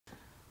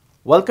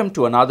Welcome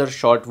to another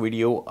short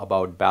video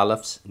about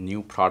Balluff's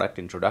new product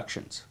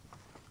introductions.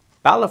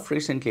 Balluff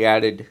recently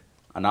added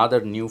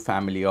another new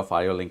family of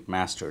IO-Link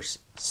masters,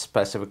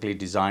 specifically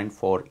designed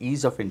for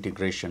ease of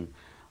integration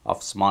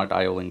of smart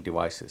IO-Link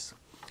devices.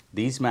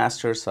 These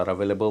masters are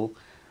available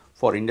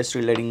for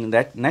industry-leading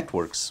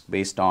networks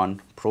based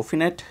on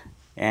PROFINET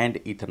and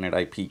EtherNet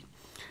IP.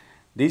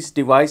 These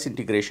device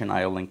integration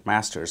IO-Link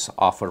masters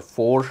offer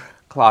 4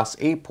 Class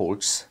A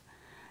ports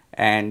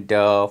and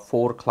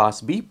 4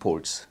 Class B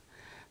ports.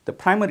 The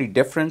primary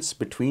difference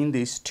between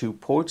these two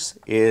ports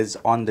is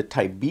on the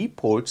Type B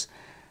ports,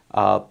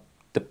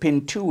 the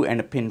pin 2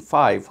 and pin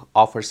 5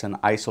 offers an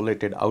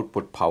isolated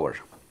output power,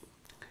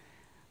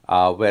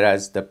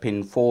 whereas the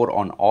pin 4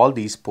 on all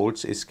these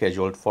ports is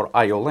scheduled for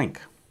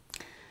IO-Link.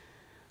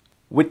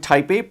 With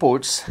Type A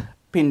ports,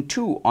 pin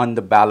 2 on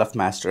the Balluff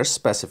master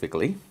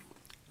specifically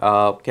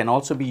can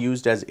also be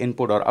used as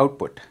input or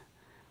output,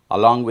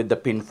 along with the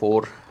pin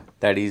 4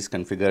 that is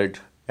configured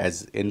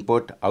as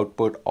input,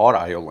 output, or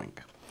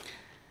IO-Link.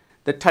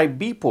 The Type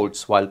B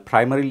ports, while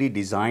primarily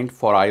designed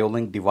for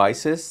IO-Link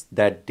devices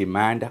that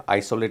demand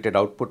isolated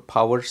output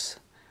powers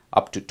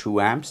up to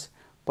 2 amps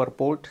per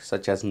port,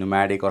 such as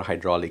pneumatic or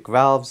hydraulic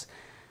valves,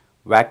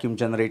 vacuum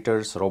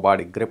generators,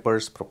 robotic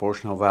grippers,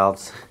 proportional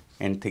valves,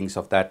 and things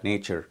of that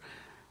nature.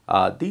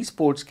 These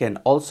ports can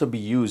also be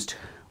used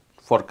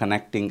for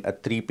connecting a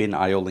 3-pin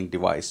IO-Link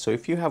device. So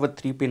if you have a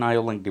 3-pin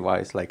IO-Link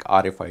device like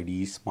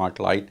RFID, smart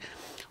light,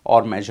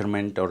 or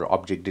measurement or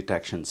object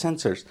detection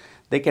sensors,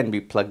 they can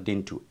be plugged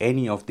into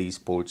any of these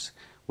ports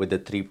with the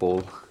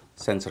 3-pole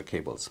sensor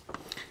cables.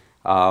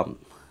 One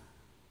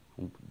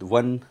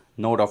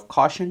note of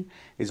caution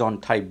is on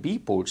Type B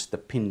ports, the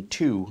pin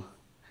 2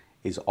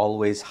 is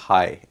always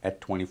high at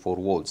 24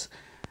 volts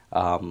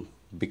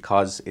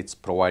because it's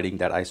providing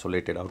that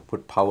isolated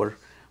output power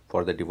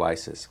for the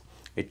devices.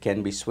 It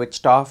can be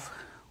switched off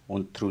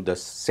through the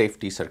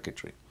safety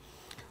circuitry.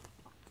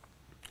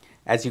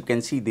 As you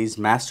can see, these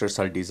masters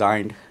are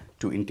designed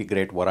to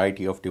integrate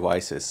variety of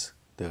devices,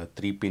 the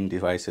 3-pin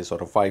devices or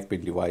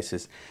 5-pin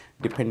devices,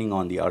 depending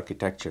on the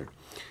architecture.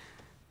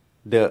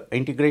 The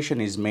integration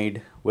is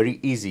made very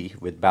easy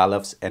with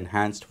Balluff's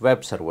enhanced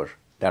web server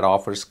that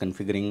offers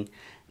configuring,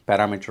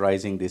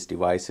 parameterizing these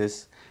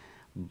devices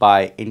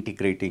by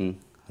integrating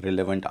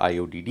relevant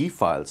IODD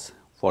files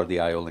for the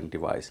IO-Link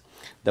device.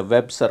 The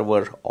web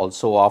server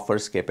also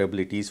offers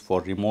capabilities for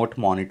remote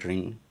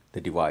monitoring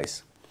the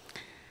device.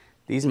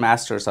 These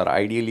masters are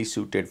ideally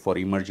suited for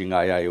emerging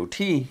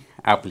IIoT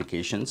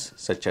applications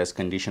such as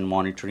condition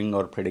monitoring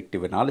or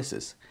predictive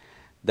analysis.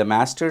 The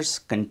masters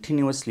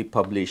continuously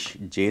publish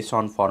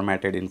JSON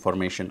formatted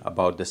information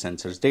about the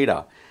sensor's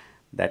data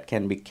that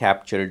can be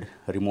captured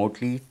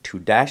remotely to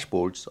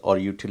dashboards or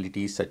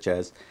utilities such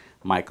as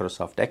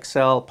Microsoft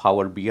Excel,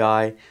 Power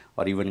BI,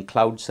 or even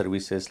cloud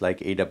services like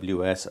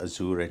AWS,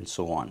 Azure, and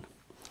so on,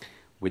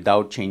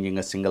 without changing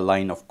a single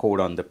line of code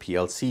on the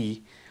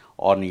PLC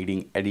or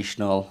needing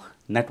additional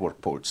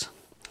network ports.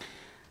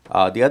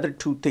 The other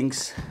two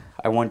things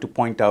I want to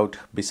point out,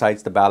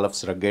 besides the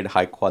Balluff's rugged,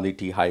 high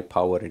quality, high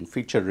power, and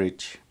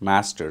feature-rich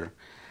master,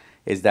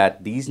 is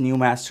that these new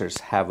masters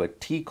have a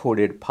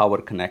T-coded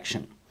power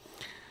connection.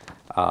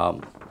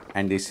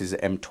 And this is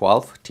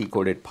M12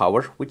 T-coded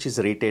power, which is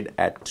rated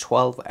at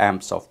 12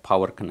 amps of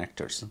power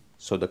connectors.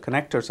 So the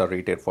connectors are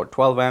rated for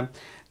 12 amp.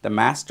 The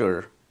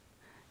master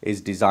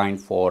is designed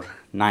for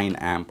 9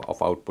 amp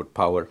of output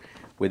power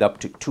with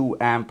up to 2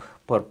 amp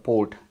per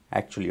port,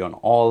 actually on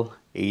all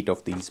 8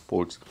 of these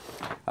ports.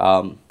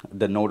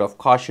 The note of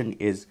caution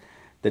is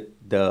that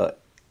the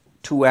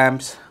 2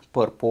 amps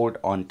per port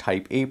on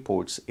Type A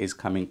ports is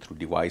coming through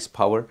device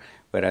power,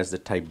 whereas the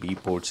Type B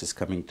ports is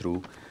coming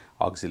through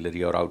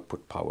auxiliary or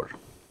output power.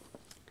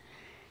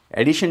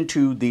 Addition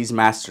to these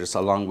masters,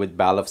 along with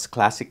Balluff's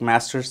classic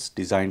masters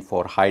designed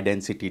for high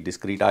density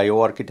discrete IO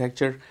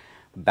architecture,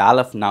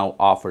 Balluff now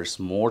offers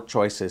more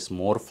choices,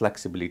 more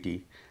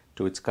flexibility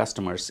to its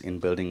customers in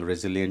building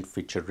resilient,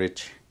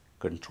 feature-rich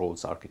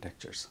controls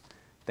architectures.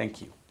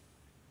 Thank you.